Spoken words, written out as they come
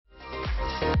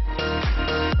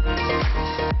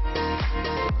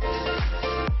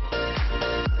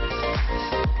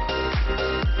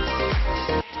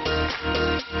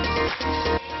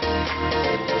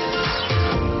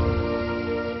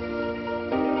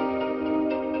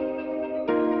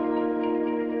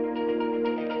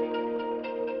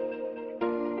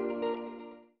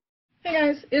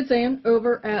guys, it's Ann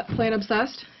over at Plant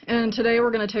Obsessed, and today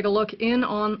we're going to take a look in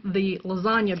on the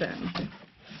lasagna bin.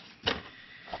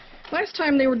 Last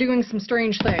time they were doing some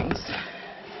strange things.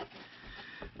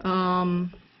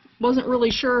 Wasn't really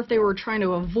sure if they were trying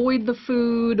to avoid the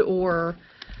food or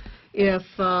if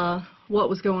what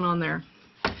was going on there.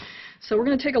 So we're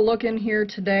going to take a look in here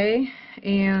today,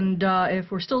 and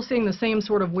if we're still seeing the same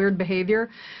sort of weird behavior,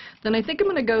 then I think I'm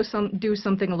going to go do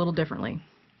something a little differently.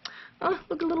 Oh,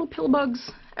 look at little pill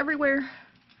bugs everywhere.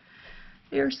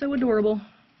 They are so adorable.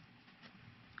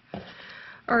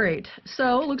 Alright,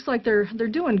 so it looks like they're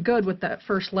doing good with that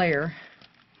first layer.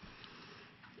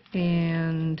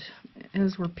 And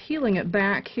as we're peeling it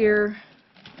back here,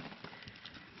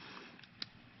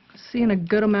 seeing a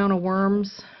good amount of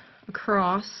worms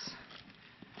across.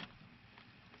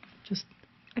 Just,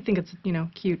 I think it's, you know,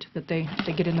 cute that they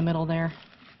get in the middle there.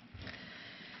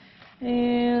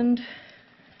 And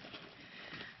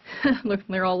look,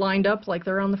 they're all lined up like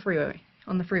they're on the freeway.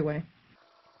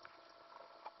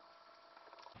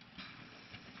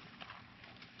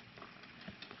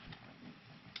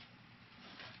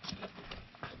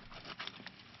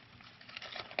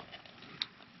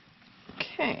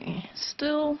 Okay,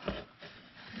 still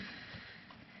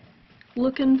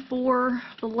looking for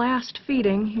the last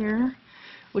feeding here,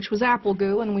 which was apple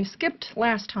goo, and we skipped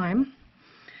last time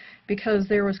because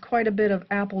there was quite a bit of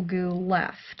apple goo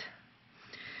left.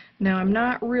 Now, I'm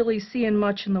not really seeing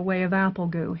much in the way of apple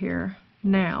goo here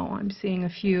now. I'm seeing a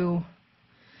few,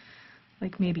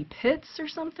 like maybe pits or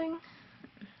something.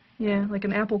 Yeah, like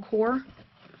an apple core.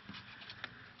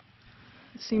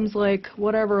 It seems like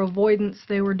whatever avoidance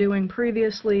they were doing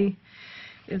previously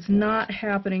is not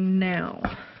happening now.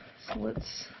 So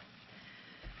let's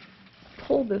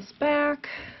pull this back.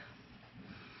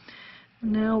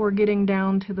 Now we're getting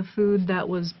down to the food that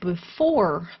was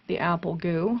before the apple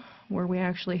goo, where we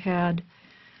actually had,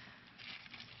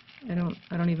 I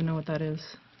don't even know what that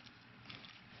is.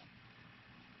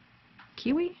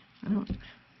 Kiwi?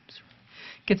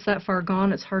 Gets that far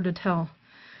gone, it's hard to tell.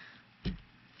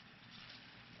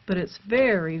 But it's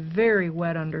very, very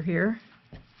wet under here.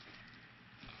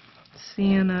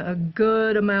 Seeing a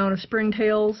good amount of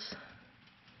springtails.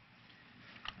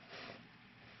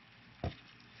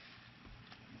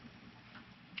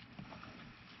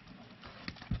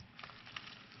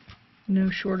 No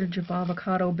shortage of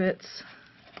avocado bits,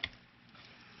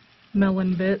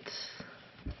 melon bits.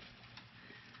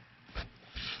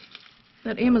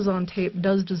 That Amazon tape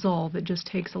does dissolve, it just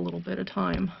takes a little bit of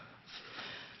time.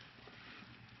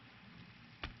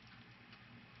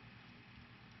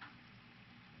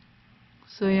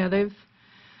 So yeah, they've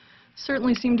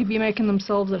certainly seemed to be making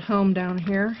themselves at home down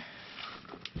here.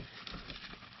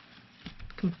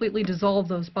 Completely dissolve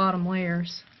those bottom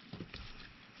layers.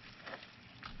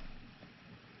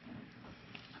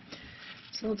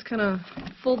 So let's kind of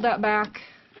fold that back,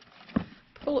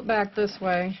 pull it back this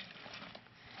way,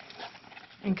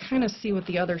 and kind of see what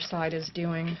the other side is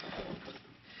doing.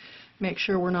 Make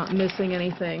sure we're not missing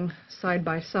anything side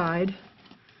by side.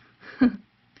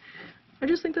 I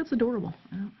just think that's adorable.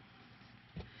 I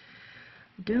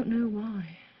don't know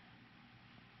why.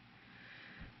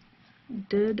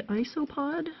 Dead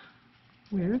isopod?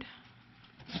 Weird.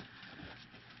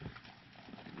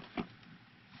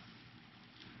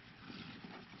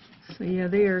 So yeah,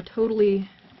 they are totally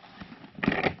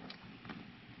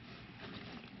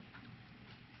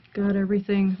got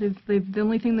everything. The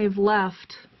only thing they've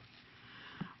left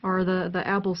are the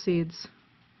apple seeds.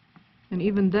 And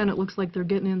even then it looks like they're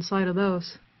getting inside of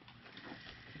those.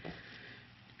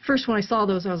 First when I saw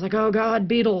those I was like, oh god,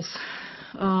 beetles.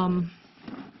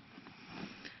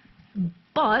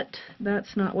 But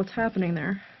that's not what's happening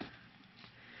there.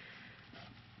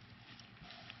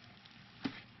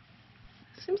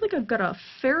 Seems like I've got a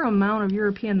fair amount of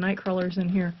European nightcrawlers in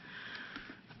here.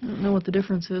 I don't know what the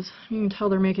difference is. You can tell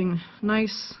they're making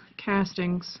nice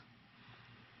castings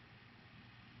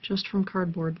just from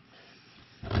cardboard.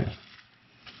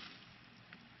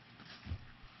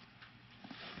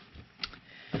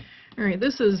 Alright,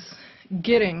 this is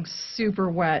getting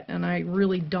super wet, and I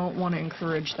really don't want to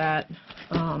encourage that.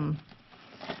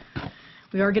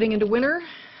 We are getting into winter,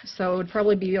 so it would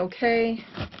probably be okay.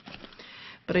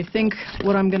 But I think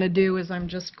what I'm going to do is I'm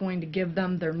just going to give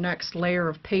them their next layer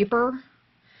of paper.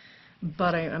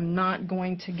 But I'm not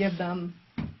going to give them,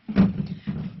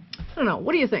 I don't know,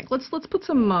 what do you think? Let's put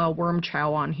some worm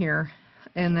chow on here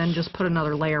and then just put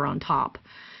another layer on top.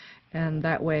 And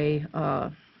that way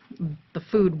the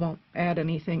food won't add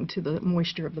anything to the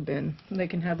moisture of the bin. They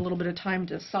can have a little bit of time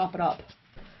to sop it up.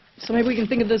 So maybe we can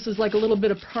think of this as like a little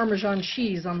bit of Parmesan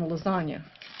cheese on the lasagna.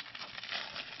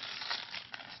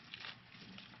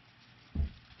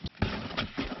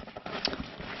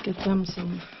 them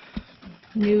some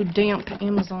new damp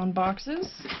Amazon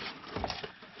boxes.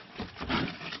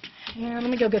 And let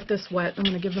me go get this wet. I'm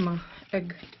going to give them a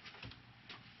egg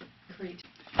crate.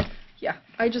 Yeah,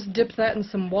 I just dipped that in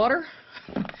some water,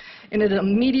 and it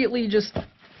immediately just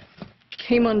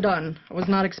came undone. I was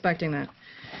not expecting that.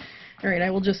 Alright,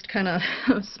 I will just kind of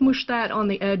smoosh that on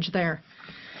the edge there.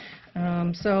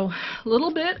 So, a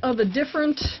little bit of a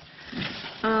different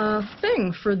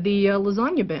thing for the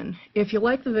lasagna bin. If you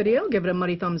like the video, give it a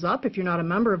muddy thumbs up. If you're not a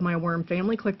member of my worm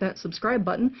family, click that subscribe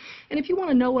button. And if you want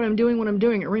to know what I'm doing when I'm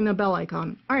doing it, ring that bell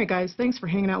icon. Alright guys, thanks for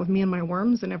hanging out with me and my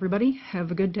worms, and everybody,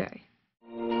 have a good day.